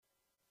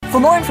For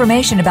more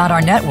information about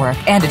our network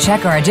and to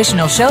check our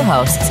additional show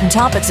hosts and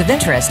topics of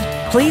interest,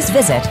 please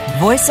visit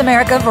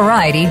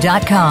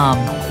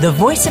voiceamericavariety.com. The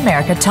Voice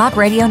America Talk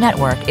Radio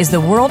Network is the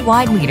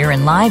worldwide leader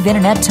in live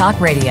Internet talk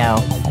radio.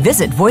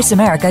 Visit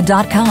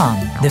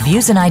voiceamerica.com. The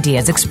views and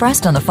ideas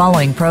expressed on the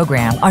following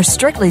program are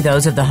strictly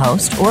those of the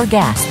host or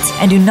guests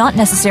and do not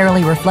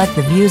necessarily reflect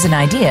the views and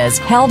ideas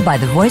held by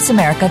the Voice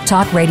America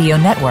Talk Radio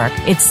Network,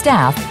 its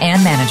staff,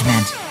 and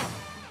management.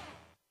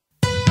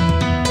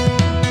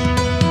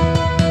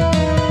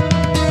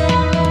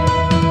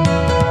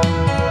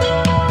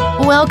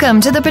 Welcome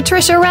to the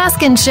Patricia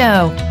Raskin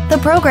Show, the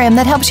program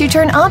that helps you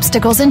turn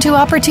obstacles into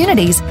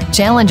opportunities,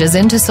 challenges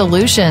into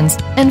solutions,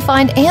 and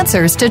find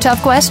answers to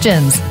tough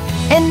questions.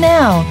 And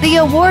now, the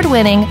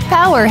award-winning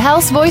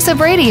powerhouse voice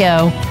of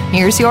radio.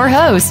 Here's your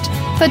host,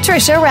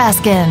 Patricia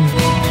Raskin.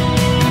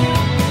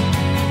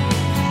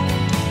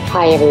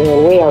 Hi,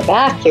 everyone. We are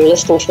back. You're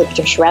listening to the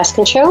Patricia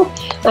Raskin Show.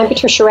 I'm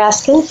Patricia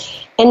Raskin,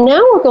 and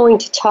now we're going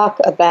to talk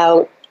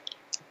about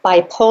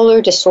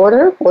bipolar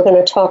disorder. We're going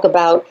to talk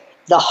about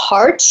the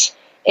heart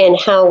and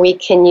how we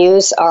can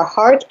use our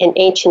heart and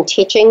ancient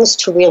teachings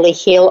to really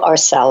heal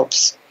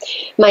ourselves.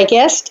 My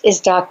guest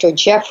is Dr.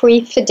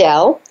 Jeffery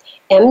Fidel,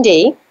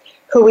 MD,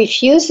 who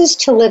refuses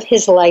to live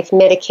his life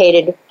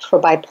medicated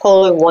for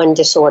bipolar I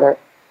disorder.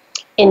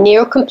 In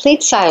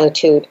near-complete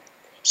solitude,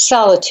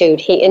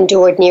 he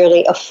endured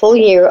nearly a full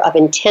year of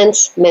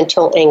intense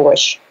mental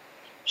anguish.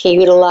 He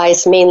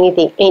utilized mainly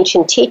the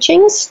ancient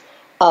teachings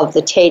of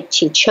the Tai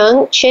Chi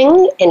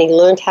Ching, and he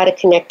learned how to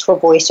connect to a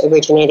voice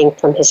originating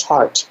from his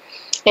heart.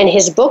 And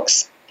his book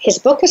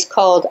is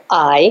called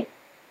Our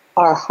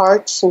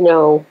Hearts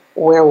Know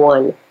We're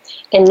One.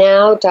 And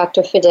now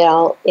Dr.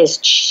 Fidel is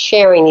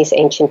sharing these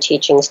ancient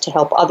teachings to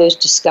help others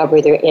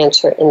discover their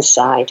answer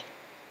inside.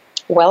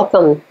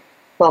 Welcome.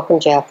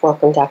 Welcome, Jeff.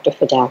 Welcome, Dr.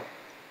 Fidel.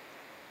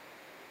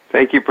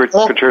 Thank you,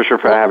 Patricia,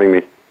 for having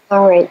me.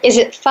 All right. Is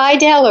it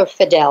Fidel or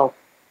Fidel?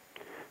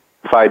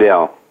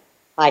 Fidel.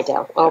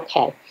 Fidel.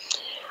 Okay.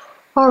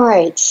 All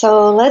right.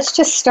 So let's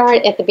just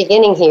start at the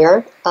beginning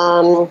here.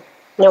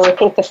 Now, I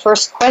think the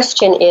first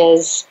question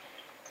is,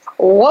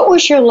 what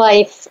was your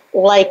life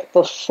like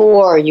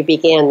before you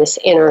began this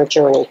inner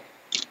journey?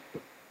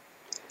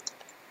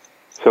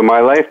 So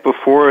my life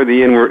before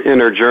the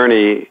inner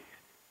journey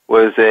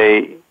was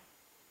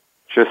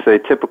just a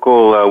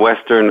typical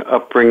Western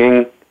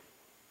upbringing.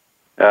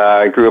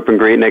 I grew up in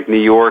Great Neck, New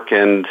York,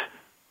 and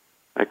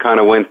I kind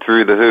of went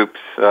through the hoops.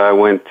 I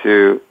went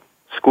to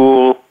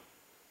school,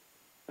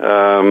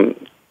 then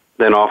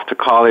off to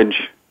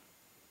college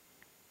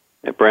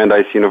at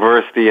Brandeis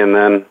University, and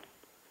then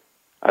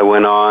I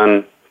went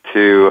on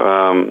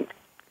to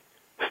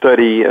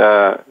study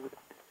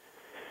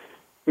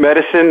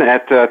medicine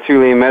at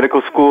Tulane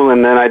Medical School,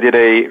 and then I did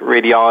a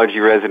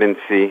radiology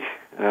residency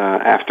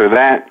after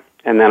that,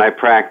 and then I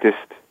practiced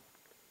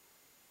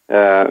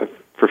for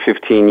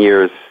 15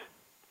 years.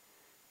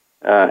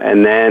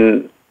 And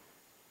then,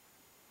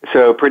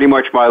 so pretty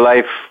much my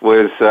life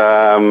was,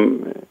 I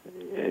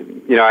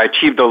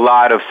achieved a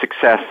lot of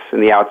success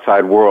in the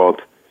outside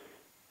world.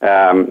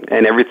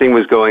 And everything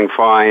was going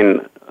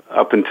fine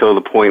up until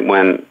the point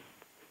when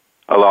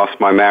I lost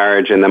my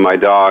marriage, and then my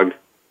dog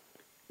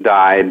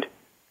died,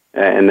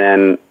 and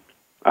then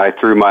I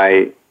threw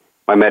my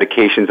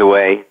medications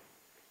away.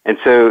 And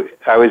so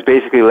I was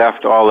basically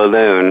left all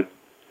alone,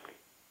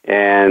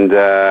 and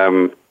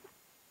I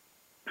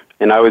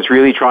was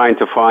really trying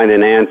to find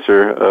an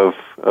answer of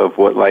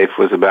what life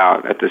was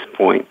about at this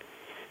point.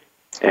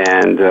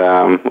 And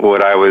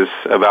what I was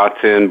about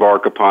to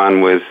embark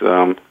upon was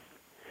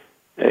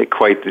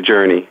quite the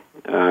journey,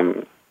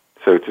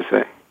 so to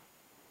say.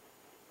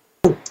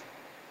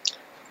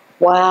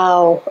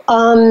 Wow.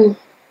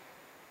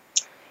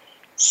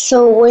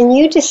 So when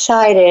you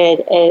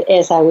decided,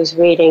 as I was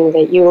reading,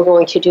 that you were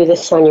going to do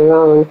this on your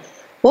own,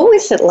 what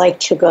was it like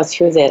to go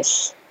through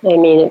this? I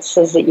mean, it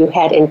says that you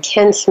had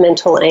intense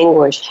mental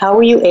anguish. How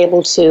were you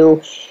able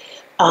to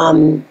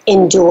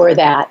endure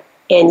that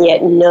and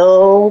yet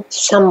know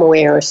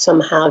somewhere,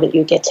 somehow, that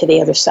you get to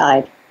the other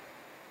side?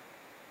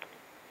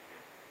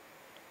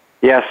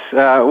 Yes,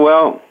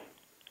 well,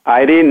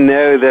 I didn't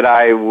know that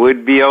I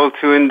would be able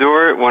to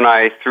endure it when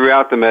I threw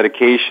out the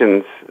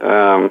medications,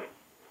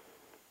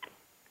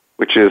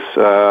 which is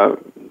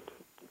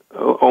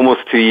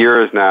almost 2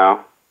 years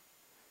now.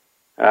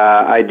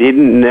 I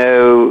didn't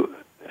know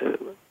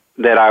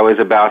that I was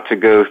about to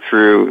go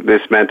through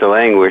this mental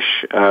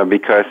anguish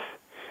because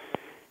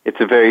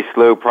it's a very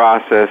slow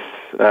process,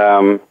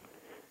 and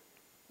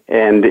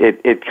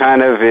it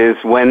kind of is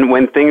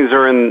when things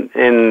are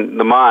in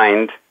the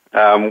mind.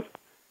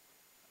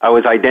 I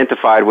was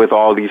identified with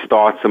all these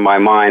thoughts in my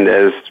mind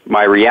as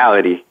my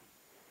reality.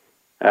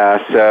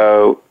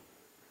 So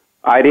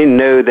I didn't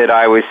know that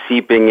I was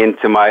seeping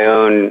into my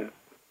own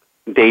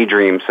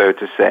daydream, so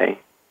to say.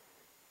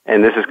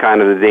 And this is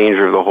kind of the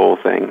danger of the whole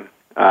thing.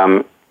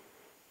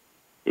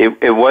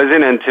 It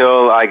wasn't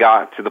until I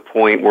got to the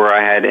point where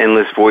I had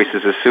endless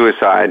voices of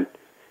suicide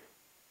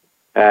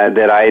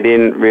that I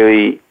didn't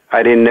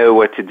know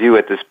what to do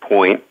at this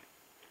point.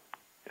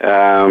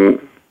 Now,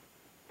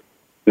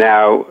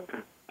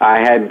 I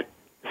had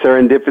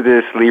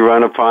serendipitously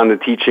run upon the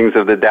teachings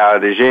of the Tao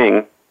Te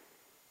Ching,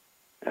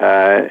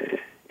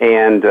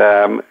 and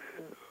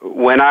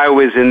when I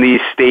was in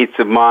these states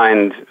of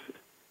mind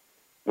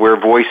where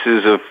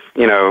voices of,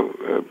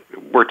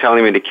 were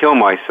telling me to kill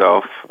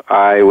myself,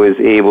 I was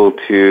able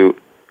to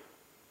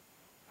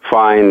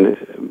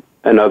find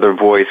another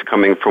voice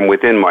coming from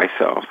within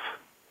myself.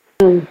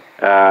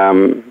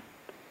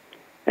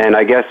 And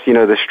I guess,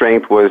 the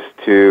strength was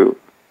to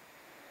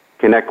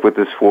connect with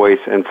this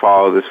voice and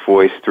follow this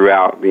voice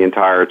throughout the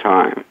entire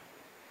time.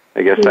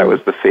 I guess that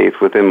was the faith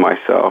within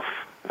myself,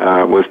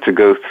 was to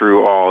go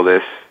through all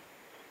this.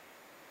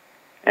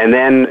 And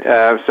then,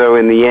 so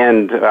in the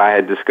end, I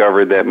had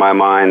discovered that my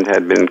mind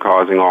had been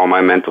causing all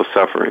my mental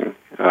suffering,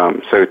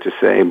 so to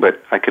say.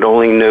 But I could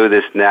only know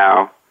this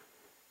now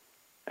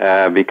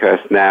because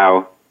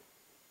now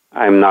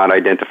I'm not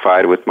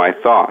identified with my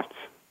thoughts.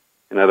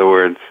 In other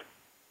words,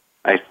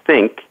 I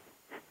think,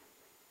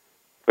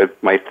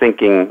 but my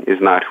thinking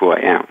is not who I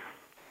am.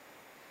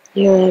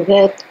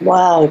 Yeah,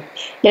 wow.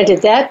 Now,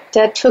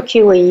 that took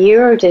you a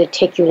year, or did it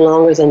take you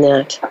longer than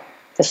that?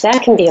 Because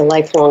that can be a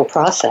lifelong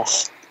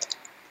process.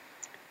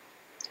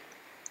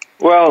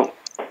 Well,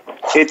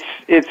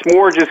 it's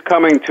more just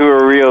coming to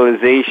a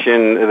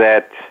realization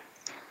that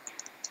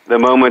the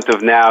moment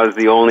of now is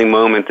the only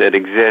moment that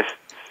exists,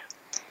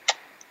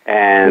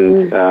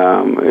 and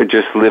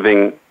just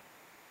living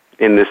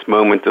in this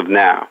moment of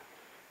now.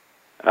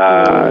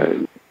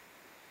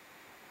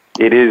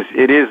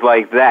 It is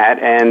like that,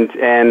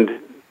 and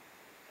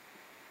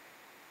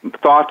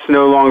thoughts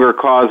no longer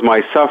cause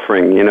my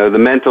suffering. The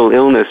mental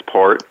illness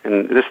part,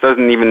 and this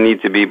doesn't even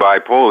need to be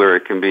bipolar.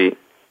 It can be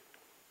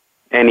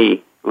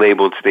any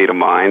labeled state of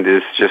mind,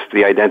 is just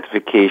the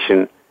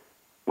identification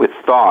with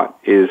thought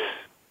is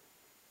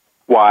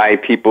why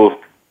people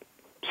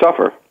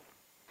suffer.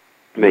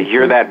 They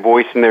hear that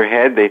voice in their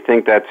head, they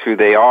think that's who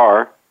they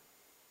are,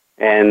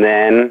 and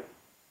then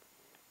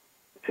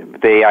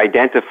they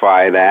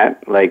identify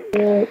that, like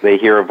they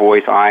hear a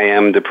voice, I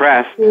am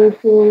depressed,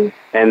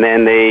 and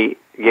then they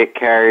get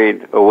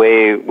carried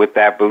away with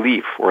that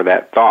belief or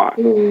that thought,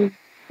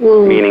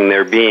 meaning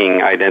their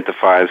being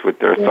identifies with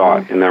their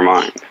thought in their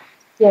mind.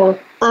 Yeah,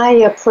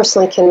 I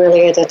personally can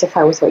really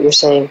identify with what you're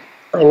saying.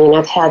 I mean,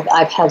 I've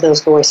had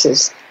those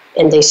voices,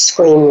 and they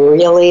scream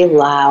really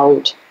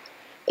loud,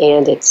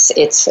 and it's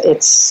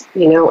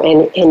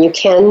and you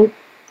can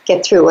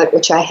get through it,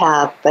 which I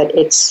have, but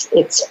it's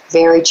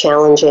very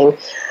challenging.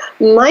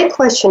 My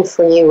question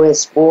for you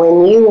is,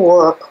 when you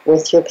work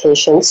with your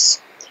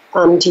patients,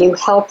 do you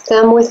help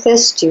them with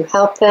this? Do you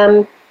help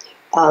them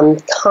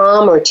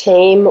calm or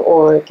tame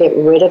or get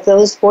rid of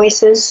those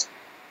voices?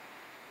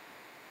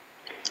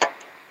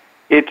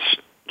 It's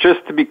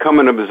just to become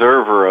an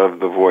observer of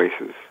the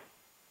voices,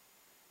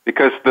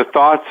 because the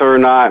thoughts are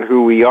not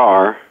who we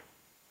are.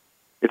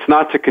 It's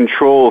not to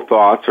control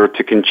thoughts or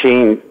to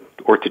change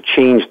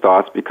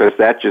thoughts, because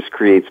that just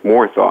creates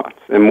more thoughts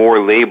and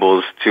more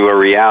labels to a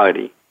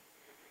reality.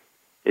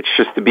 It's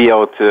just to be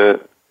able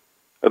to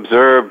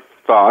observe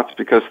thoughts,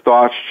 because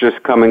thoughts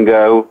just come and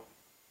go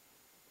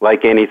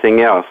like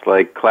anything else,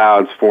 like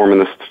clouds form in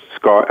the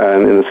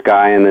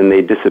sky and then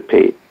they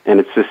dissipate.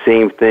 And it's the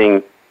same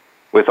thing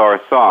with our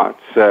thoughts.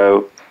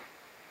 So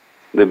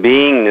the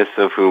beingness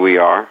of who we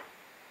are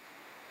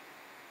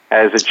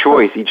has a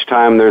choice. Each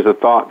time there's a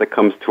thought that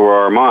comes to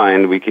our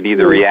mind, we could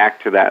either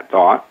react to that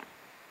thought,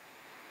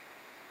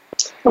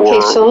 or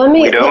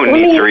we don't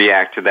need to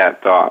react to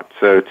that thought.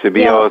 So to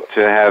be able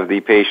to have the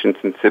patience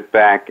and sit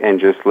back and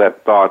just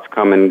let thoughts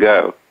come and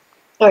go.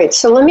 All right,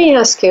 so let me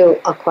ask you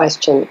a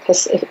question,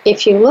 because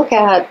if you look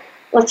at,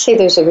 let's say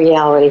there's a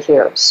reality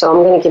here. So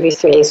I'm going to give you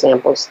 3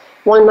 examples.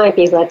 One might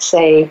be, let's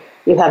say,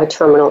 you have a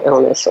terminal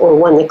illness, or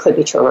one that could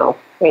be terminal,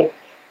 right?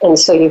 And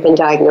so you've been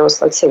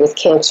diagnosed, let's say, with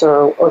cancer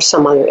or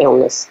some other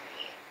illness.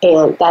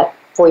 And that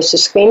voice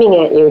is screaming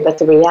at you, but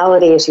the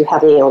reality is you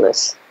have the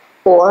illness.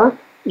 Or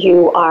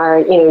you are,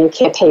 you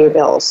can't pay your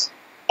bills,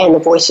 and the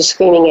voice is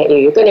screaming at you.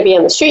 You're going to be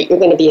on the street, you're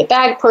going to be a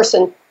bad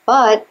person,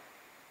 but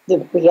the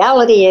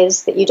reality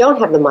is that you don't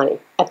have the money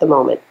at the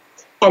moment.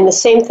 And the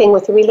same thing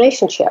with a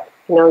relationship.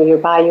 You're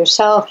by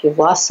yourself, you've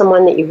lost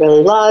someone that you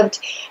really loved,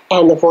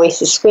 and the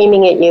voice is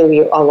screaming at you,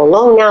 you're all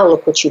alone now,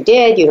 look what you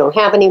did, you don't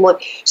have anyone.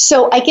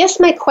 So I guess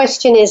my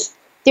question is,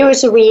 there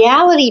is a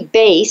reality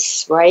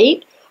base,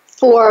 right,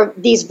 for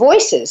these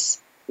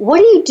voices. What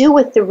do you do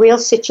with the real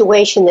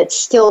situation that's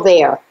still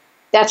there?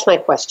 That's my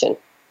question.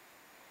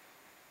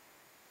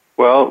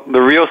 Well,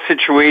 the real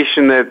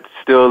situation that's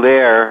still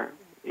there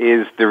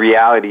is the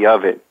reality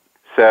of it.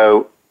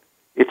 So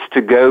it's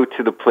to go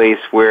to the place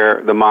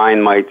where the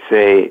mind might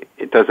say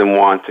it doesn't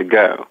want to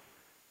go.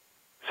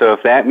 So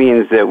if that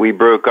means that we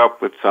broke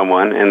up with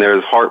someone and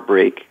there's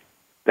heartbreak,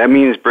 that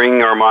means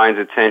bringing our mind's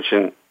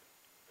attention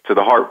to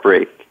the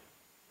heartbreak.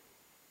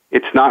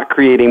 It's not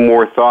creating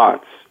more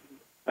thoughts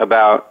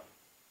about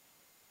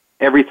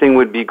everything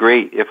would be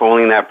great if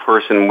only that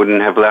person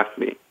wouldn't have left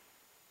me.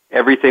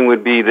 everything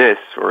would be this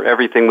or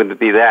everything would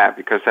be that,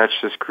 because that's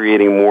just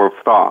creating more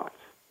thoughts.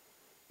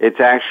 It's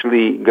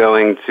actually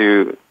going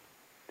to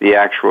the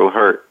actual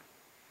hurt.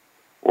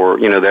 Or,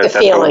 that's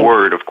a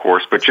word, of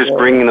course, but just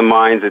bringing the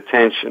mind's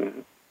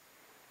attention.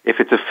 If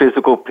it's a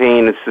physical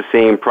pain, it's the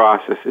same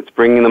process. It's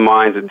bringing the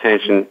mind's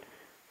attention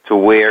to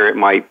where it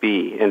might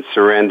be and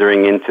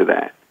surrendering into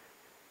that.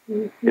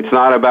 Mm-hmm. It's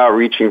not about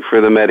reaching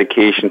for the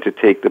medication to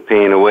take the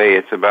pain away.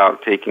 It's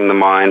about taking the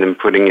mind and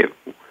putting it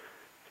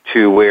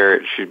to where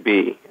it should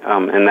be.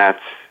 And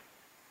that's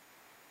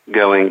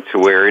going to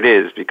where it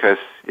is, because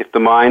if the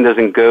mind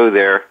doesn't go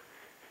there,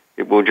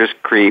 it will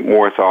just create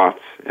more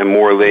thoughts and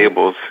more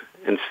labels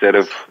instead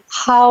of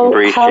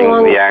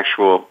embracing the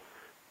actual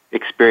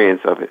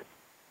experience of it.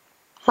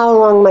 How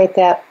long might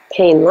that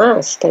pain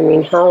last? I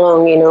mean, how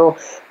long,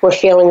 we're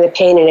feeling the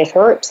pain and it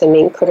hurts? I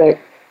mean, could it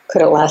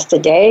last a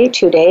day,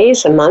 2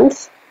 days, a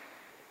month?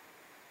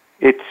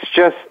 It's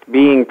just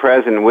being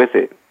present with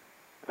it.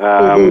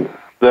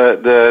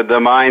 The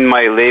mind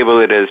might label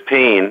it as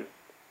pain,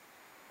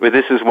 but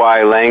this is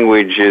why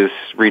language is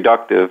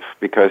reductive,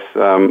 because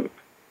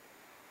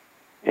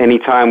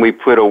anytime we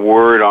put a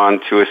word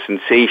onto a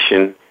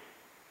sensation,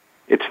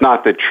 it's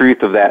not the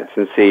truth of that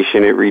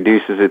sensation. It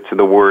reduces it to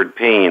the word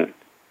pain.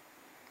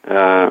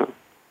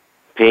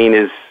 Pain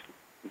is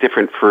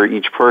different for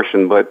each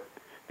person, but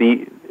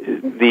the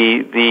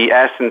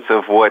essence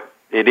of what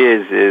it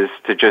is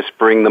to just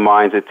bring the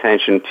mind's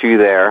attention to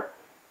there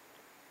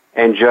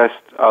and just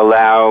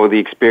allow the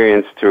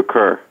experience to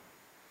occur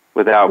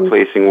without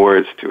placing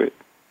words to it.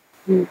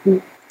 Mm-hmm.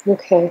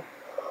 Okay.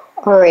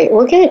 All right.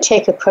 We're going to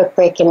take a quick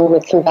break, and when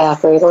we come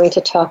back, we're going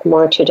to talk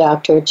more to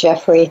Dr.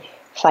 Jeffery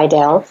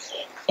Fidel,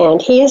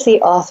 and he is the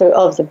author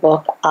of the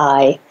book,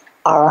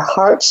 Our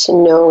Hearts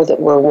Know That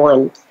We're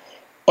One.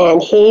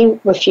 And he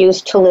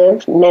refused to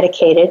live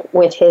medicated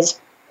with his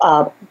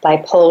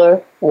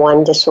bipolar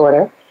 1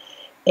 disorder,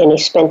 and he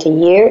spent a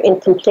year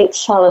in complete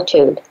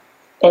solitude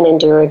and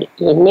endured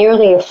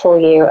nearly a full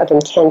year of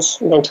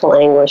intense mental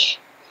anguish.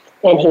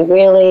 And he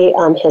really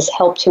has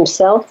helped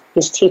himself.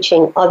 He's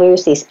teaching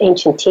others these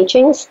ancient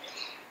teachings,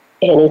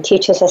 and he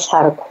teaches us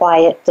how to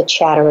quiet the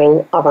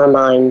chattering of our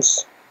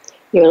minds.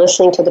 You're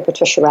listening to The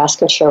Patricia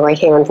Raskin Show right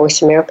here on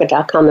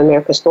VoiceAmerica.com,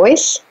 America's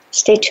Voice.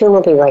 Stay tuned.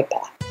 We'll be right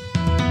back.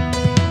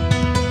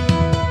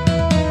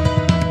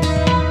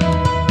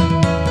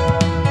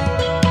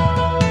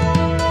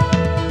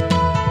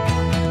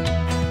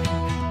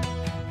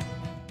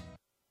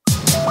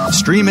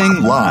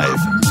 Streaming live,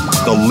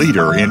 the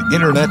leader in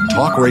Internet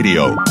talk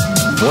radio,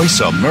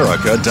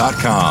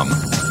 VoiceAmerica.com.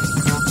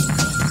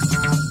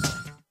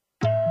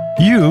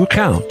 You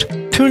count.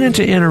 Tune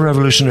into Inner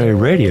Revolutionary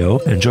Radio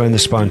and join the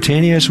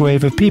spontaneous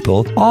wave of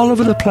people all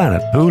over the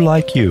planet who,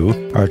 like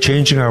you, are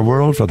changing our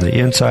world from the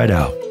inside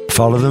out.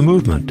 Follow the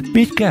movement.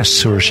 Meet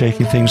guests who are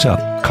shaking things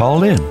up.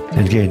 Call in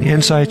and gain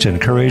insights and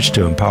courage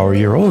to empower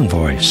your own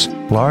voice.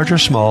 Large or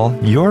small,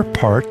 your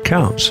part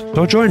counts.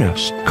 So join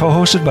us.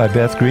 Co-hosted by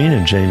Beth Green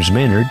and James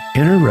Maynard,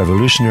 Inner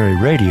Revolutionary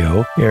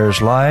Radio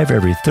airs live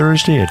every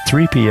Thursday at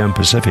 3 p.m.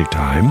 Pacific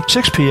Time,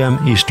 6 p.m.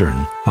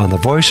 Eastern on the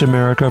Voice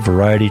America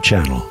Variety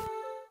Channel.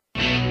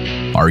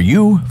 Are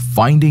you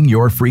finding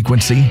your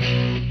frequency?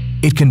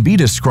 It can be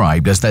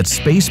described as that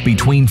space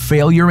between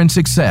failure and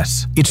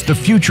success. It's the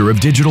future of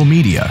digital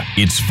media.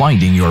 It's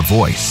finding your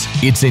voice.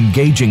 It's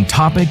engaging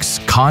topics,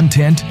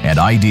 content, and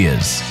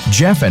ideas.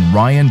 Jeff and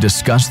Ryan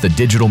discuss the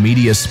digital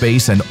media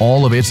space and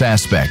all of its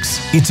aspects.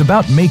 It's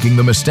about making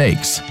the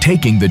mistakes,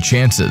 taking the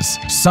chances,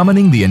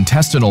 summoning the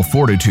intestinal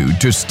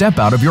fortitude to step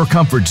out of your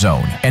comfort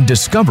zone, and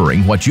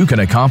discovering what you can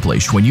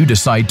accomplish when you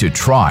decide to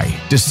try,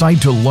 decide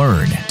to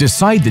learn,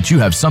 decide that you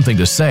have something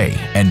to say,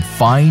 and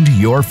find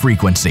your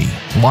frequency.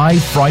 Live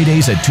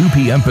Fridays at 2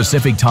 p.m.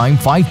 Pacific Time,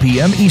 5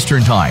 p.m.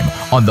 Eastern Time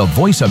on the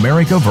Voice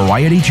America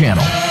Variety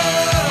Channel.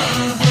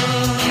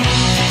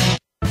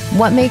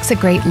 What makes a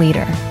great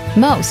leader?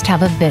 Most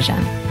have a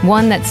vision,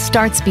 one that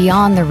starts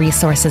beyond the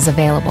resources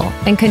available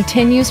and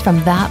continues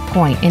from that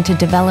point into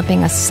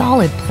developing a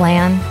solid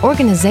plan,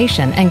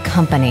 organization, and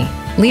company.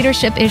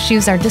 Leadership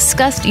issues are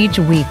discussed each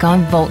week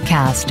on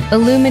Voltcast,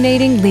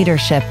 Illuminating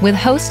Leadership with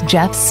host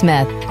Jeff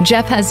Smith.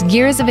 Jeff has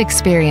years of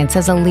experience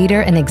as a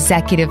leader and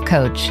executive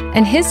coach,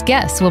 and his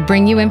guests will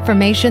bring you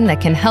information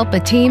that can help a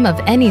team of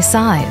any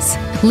size.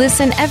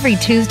 Listen every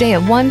Tuesday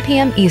at 1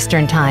 p.m.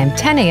 Eastern Time,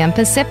 10 a.m.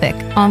 Pacific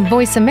on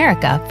Voice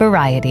America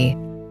Variety.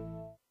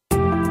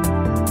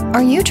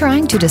 Are you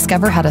trying to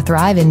discover how to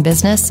thrive in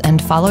business and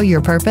follow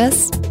your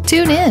purpose?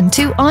 Tune in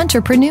to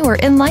Entrepreneur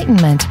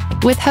Enlightenment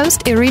with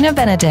host Irina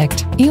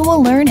Benedict. You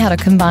will learn how to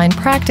combine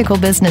practical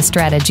business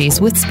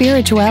strategies with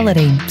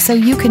spirituality so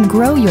you can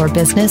grow your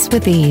business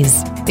with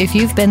ease. If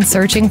you've been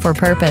searching for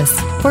purpose,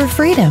 for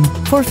freedom,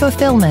 for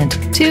fulfillment,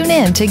 tune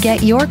in to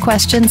get your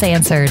questions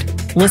answered.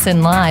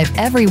 Listen live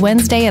every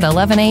Wednesday at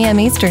 11 a.m.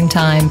 Eastern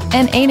Time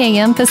and 8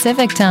 a.m.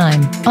 Pacific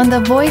Time on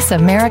the Voice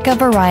America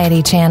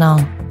Variety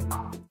Channel.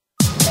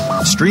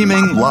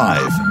 Streaming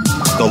live,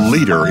 the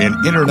leader in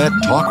Internet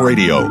talk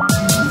radio,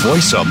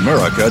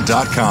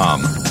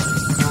 VoiceAmerica.com.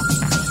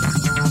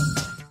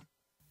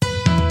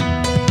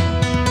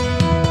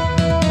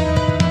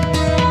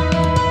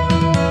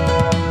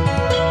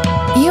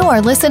 are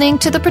listening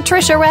to The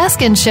Patricia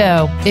Raskin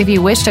Show. If you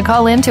wish to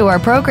call into our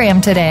program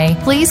today,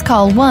 please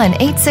call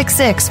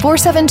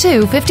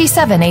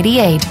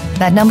 1-866-472-5788.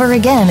 That number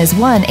again is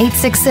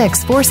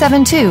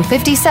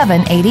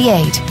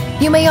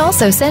 1-866-472-5788. You may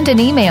also send an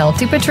email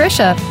to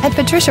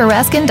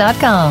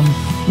patricia@patriciaraskin.com.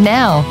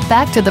 Now,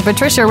 back to The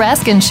Patricia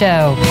Raskin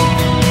Show.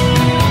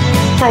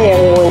 Hi,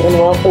 everyone, and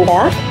welcome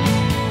back.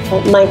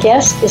 My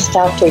guest is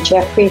Dr.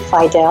 Jeffery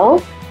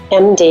Fidel,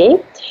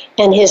 MD,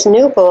 and his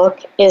new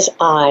book is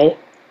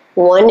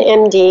One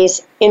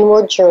MD's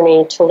Inward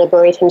Journey to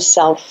Liberate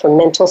Himself from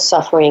Mental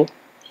Suffering,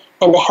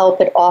 and the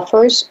help it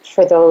offers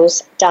for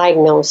those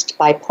diagnosed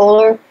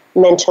bipolar,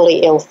 mentally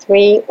ill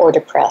 3, or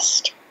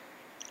depressed.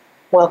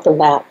 Welcome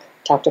back,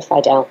 Dr.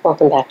 Fidel.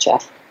 Welcome back,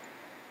 Jeff.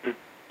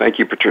 Thank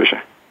you,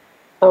 Patricia.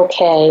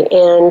 Okay,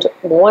 and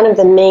one of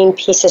the main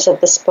pieces of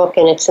this book,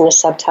 and it's in the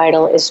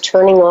subtitle, is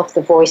turning off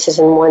the voices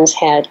in one's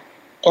head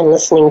and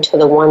listening to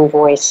the one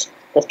voice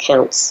that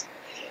counts.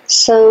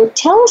 So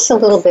tell us a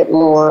little bit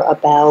more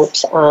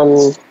about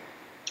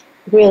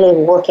really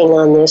working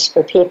on this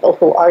for people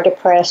who are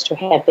depressed or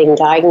have been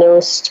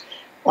diagnosed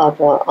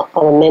of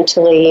a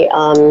mentally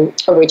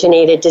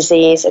originated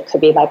disease. It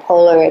could be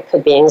bipolar, it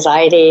could be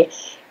anxiety,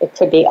 it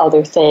could be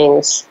other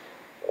things.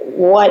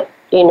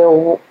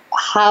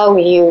 How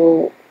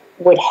you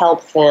would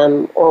help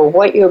them, or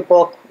what your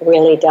book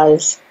really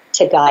does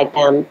to guide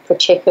them,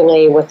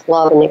 particularly with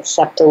love and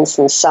acceptance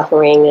and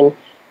suffering and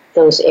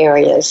those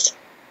areas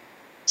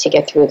to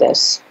get through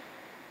this.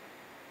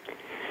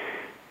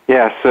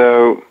 Yeah,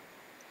 so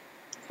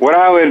what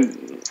I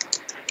would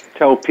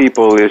tell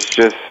people is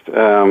just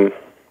most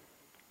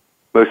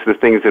of the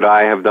things that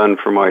I have done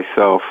for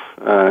myself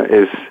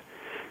is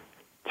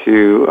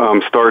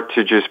to start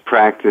to just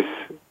practice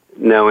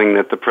knowing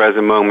that the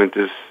present moment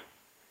is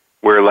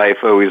where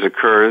life always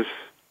occurs,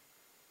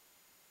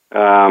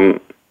 to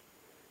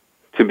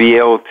be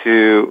able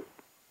to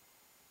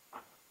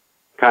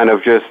kind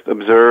of just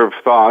observe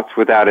thoughts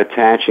without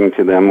attaching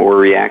to them or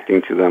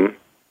reacting to them.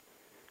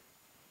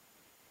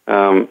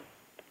 The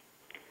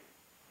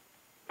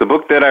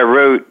book that I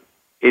wrote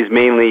is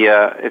mainly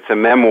it's a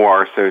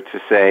memoir, so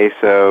to say.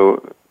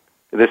 So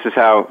this is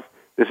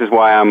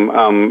why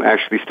I'm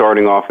actually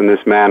starting off in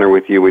this manner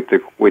with you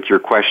with your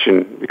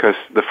question, because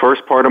the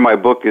first part of my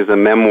book is a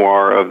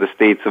memoir of the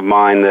states of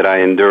mind that I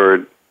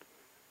endured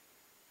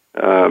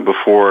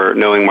before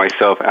knowing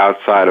myself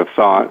outside of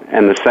thought,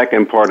 and the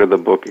second part of the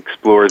book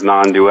explores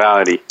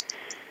non-duality,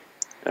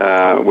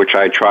 which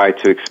I try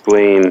to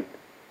explain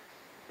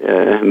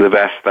the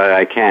best that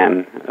I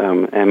can.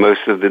 And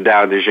most of the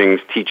Tao Te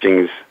Ching's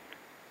teachings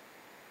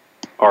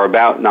are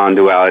about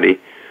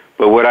non-duality.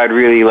 But what I'd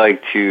really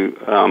like to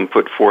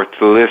put forth to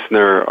the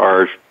listener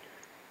are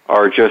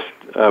just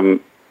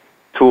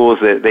tools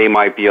that they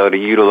might be able to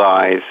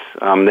utilize,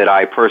 that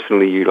I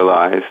personally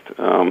utilized,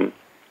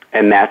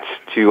 and that's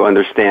to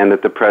understand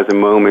that the present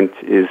moment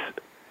is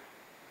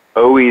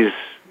always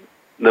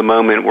the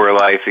moment where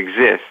life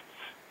exists.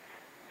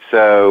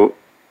 So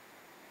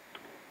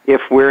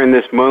if we're in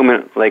this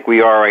moment like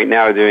we are right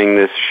now doing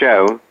this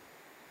show,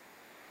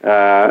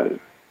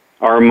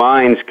 our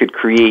minds could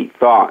create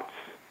thoughts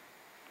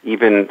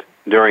even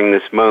during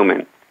this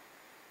moment.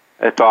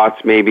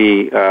 Thoughts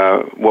maybe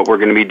what we're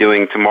going to be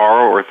doing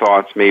tomorrow, or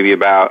thoughts maybe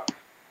about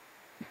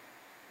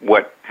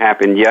what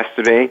happened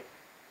yesterday.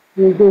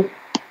 Mm-hmm.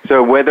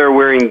 So whether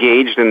we're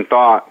engaged in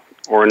thought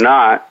or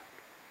not,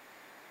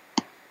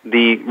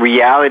 the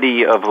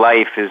reality of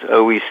life is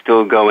always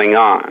still going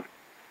on.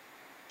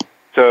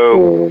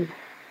 So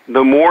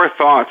the more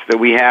thoughts that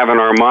we have in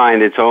our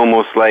mind, it's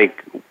almost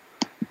like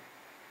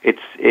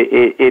it's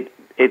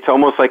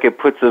almost like it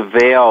puts a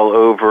veil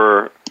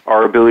over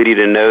our ability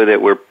to know that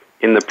we're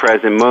in the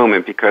present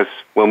moment, because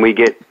when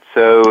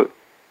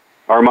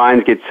our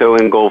minds get so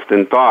engulfed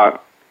in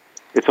thought,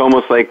 it's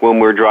almost like when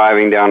we're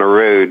driving down a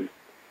road.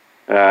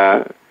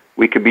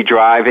 We could be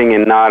driving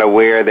and not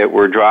aware that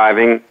we're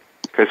driving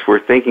because we're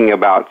thinking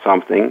about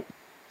something.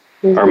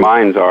 Mm-hmm. Our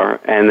minds are.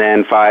 And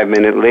then 5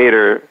 minutes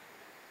later,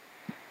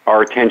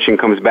 our attention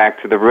comes back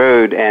to the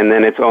road, and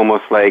then it's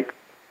almost like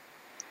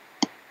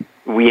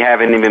we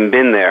haven't even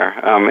been there.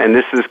 And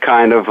this is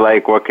kind of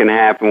like what can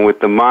happen with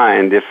the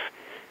mind if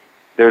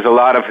there's a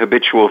lot of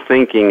habitual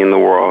thinking in the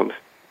world.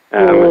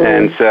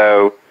 And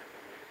so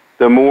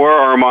the more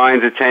our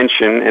mind's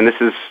attention, and this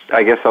is,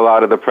 I guess, a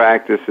lot of the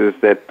practices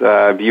that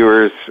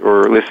viewers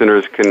or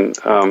listeners can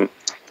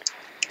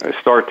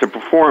start to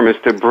perform, is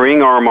to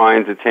bring our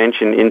mind's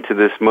attention into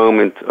this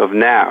moment of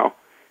now.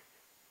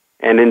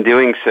 And in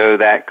doing so,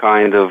 that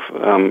kind of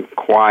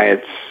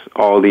quiets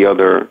all the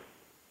other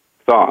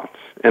thoughts.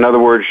 In other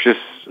words,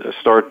 just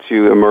start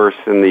to immerse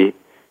in the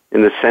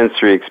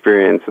sensory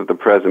experience of the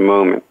present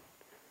moment,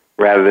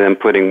 rather than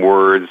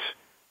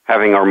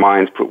having our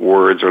minds put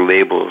words or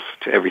labels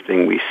to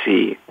everything we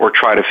see, or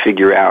try to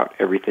figure out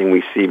everything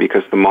we see,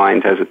 because the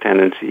mind has a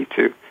tendency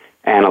to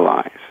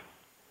analyze.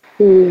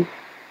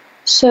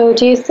 So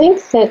do you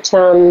think that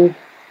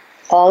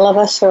all of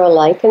us are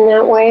alike in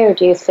that way, or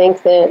do you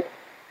think that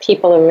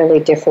people are really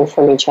different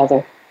from each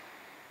other?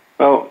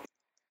 Well,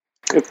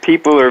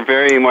 people are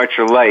very much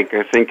alike.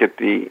 I think at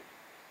the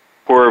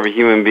core of a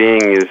human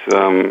being is,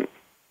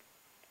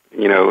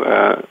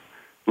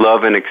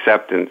 love and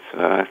acceptance.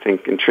 I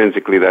think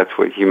intrinsically that's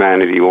what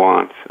humanity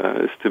wants,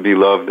 is to be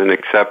loved and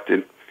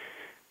accepted.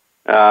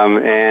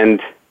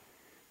 And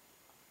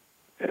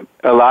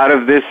a lot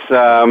of this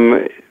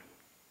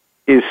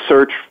is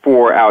searched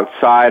for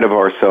outside of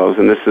ourselves,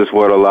 and this is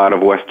what a lot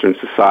of Western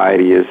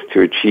society is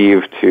to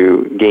achieve,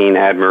 to gain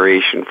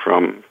admiration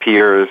from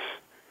peers,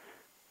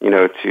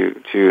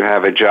 to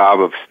have a job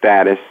of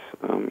status.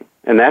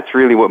 And that's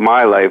really what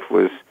my life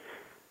was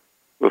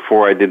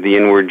before I did the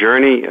inward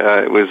journey.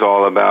 It was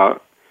all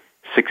about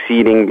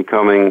succeeding,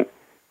 becoming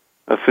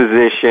a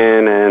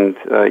physician, and,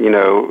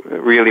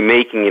 really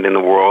making it in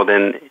the world.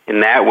 And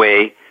in that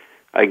way,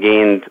 I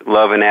gained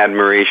love and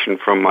admiration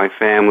from my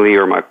family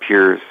or my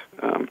peers.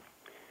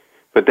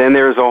 But then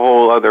there's a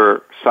whole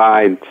other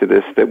side to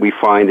this that we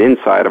find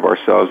inside of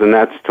ourselves, and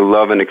that's to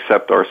love and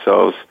accept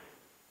ourselves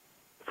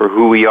for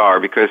who we are,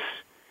 because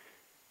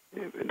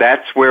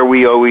that's where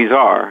we always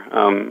are.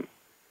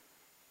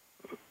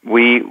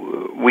 We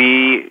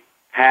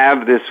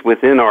have this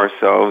within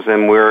ourselves,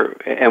 and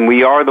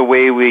we are the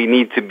way we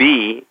need to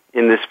be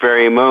in this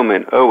very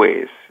moment,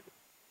 always.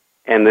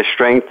 And the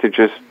strength to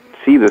just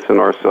see this in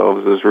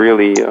ourselves is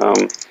really,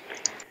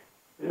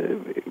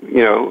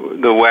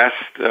 the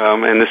West,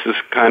 and this is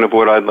kind of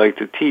what I'd like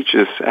to teach,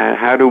 is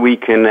how do we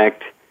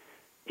connect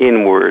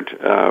inward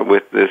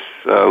with this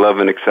love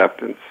and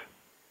acceptance.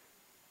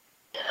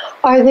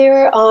 Are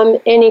there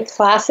any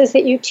classes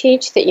that you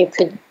teach that you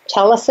could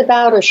tell us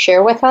about or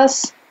share with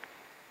us,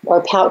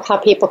 or how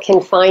people can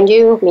find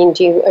you? I mean,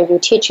 are you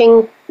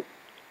teaching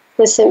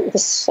this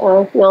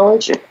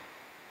knowledge?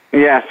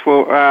 Yes.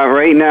 Well,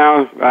 right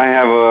now I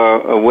have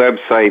a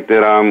website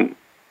that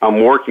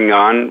I'm working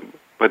on,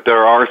 but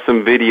there are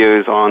some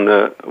videos on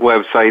the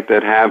website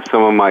that have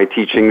some of my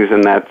teachings,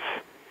 and that's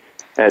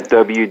at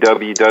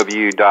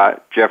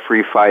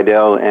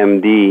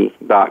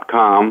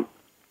www.jefferyfidelmd.com.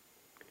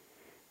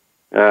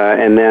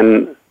 And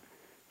then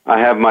I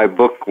have my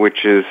book,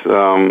 which is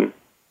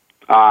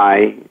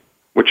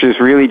which is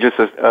really just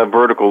a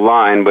vertical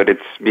line, but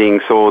it's being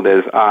sold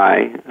as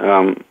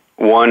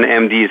One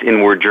MD's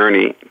Inward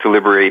Journey to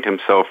Liberate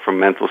Himself from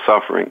Mental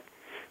Suffering.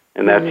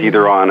 And that's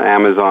either on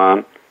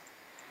Amazon,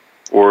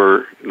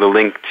 or the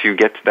link to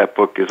get to that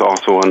book is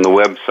also on the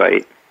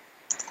website.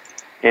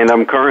 And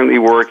I'm currently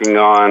working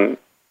on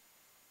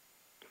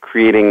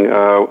creating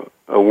a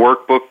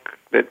workbook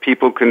that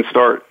people can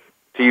start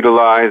to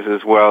utilize,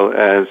 as well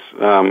as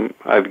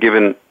I've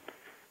given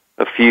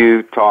a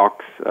few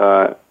talks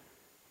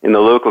in the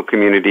local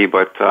community,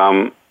 but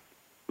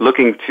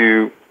looking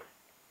to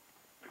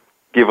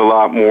give a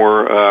lot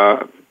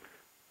more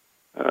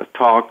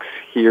talks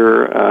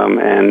here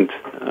and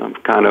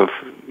kind of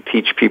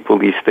teach people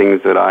these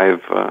things that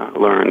I've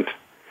learned,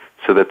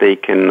 so that they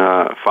can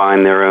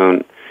find their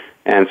own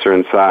answer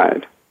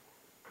inside.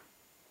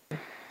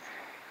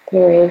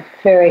 Very,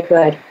 very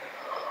good.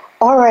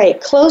 All right,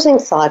 closing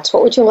thoughts.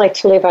 What would you like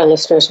to leave our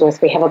listeners with?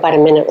 We have about a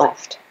minute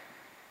left.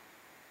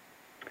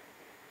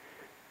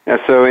 Yeah,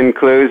 so in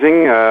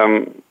closing,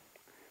 I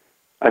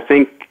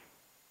think,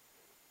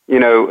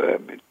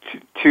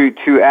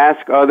 to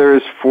ask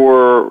others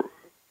for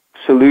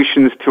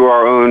solutions to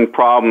our own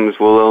problems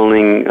will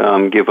only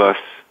give us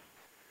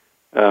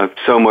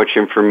so much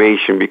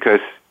information,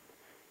 because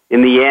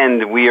in the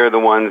end, we are the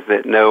ones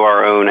that know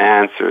our own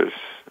answers.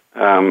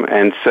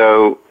 And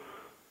so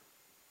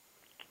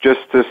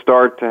just to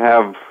start to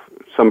have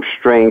some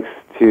strength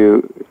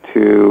to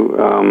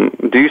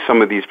do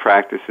some of these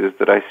practices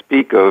that I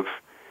speak of,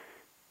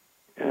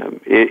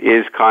 it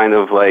is kind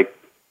of like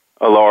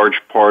a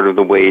large part of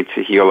the way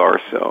to heal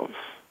ourselves.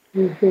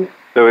 Mm-hmm.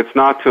 So it's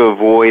not to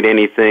avoid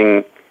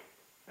anything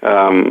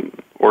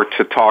or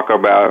to talk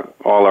about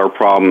all our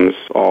problems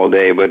all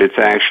day, but it's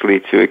actually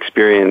to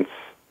experience,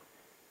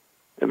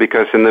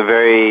 because in the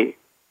very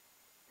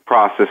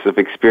process of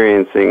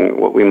experiencing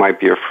what we might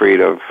be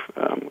afraid of,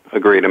 a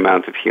great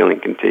amount of healing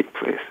can take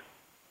place.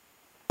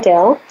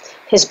 Fidel,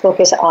 his book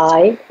is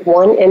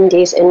One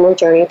MD's Inward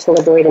Journey to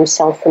Liberate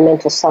Himself from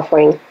Mental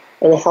Suffering,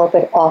 and the help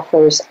it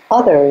offers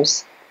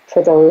others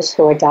for those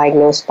who are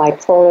diagnosed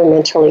bipolar,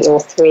 mentally ill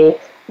 3,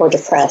 or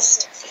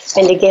depressed.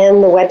 And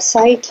again, the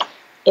website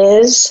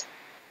is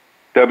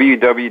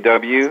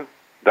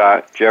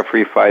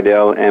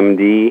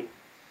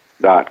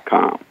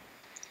www.jefferyfidelmd.com.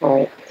 All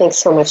right. Thanks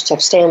so much,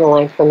 Jeff. Stay on the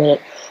line for a minute.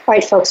 All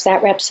right, folks,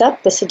 that wraps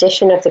up this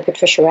edition of the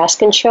Patricia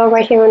Raskin Show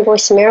right here on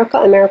Voice America,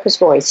 America's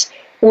Voice.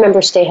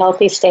 Remember, stay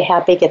healthy, stay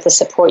happy, get the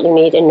support you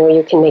need, and know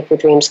you can make your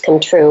dreams come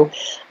true.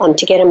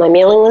 To get on my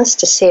mailing list,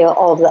 to see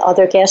all of the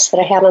other guests that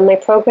I have on my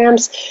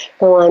programs,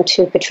 go on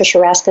to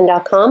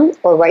patriciaraskin.com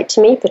or write to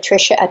me,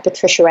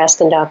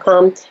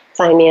 patricia@patriciaraskin.com.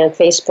 Find me on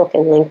Facebook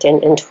and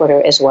LinkedIn and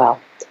Twitter as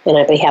well. And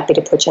I'd be happy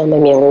to put you on my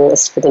mailing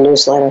list for the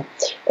newsletter.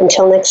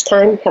 Until next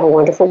time, have a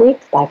wonderful week.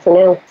 Bye for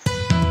now.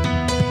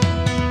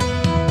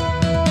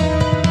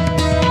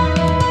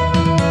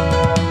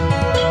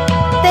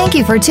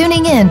 Thank you for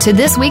tuning in to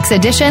this week's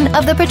edition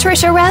of The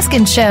Patricia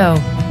Raskin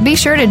Show. Be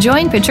sure to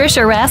join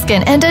Patricia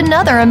Raskin and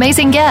another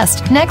amazing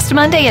guest next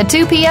Monday at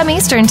 2 p.m.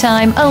 Eastern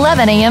Time,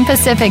 11 a.m.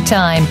 Pacific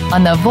Time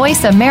on the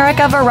Voice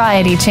America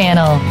Variety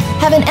Channel.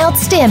 Have an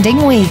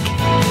outstanding week.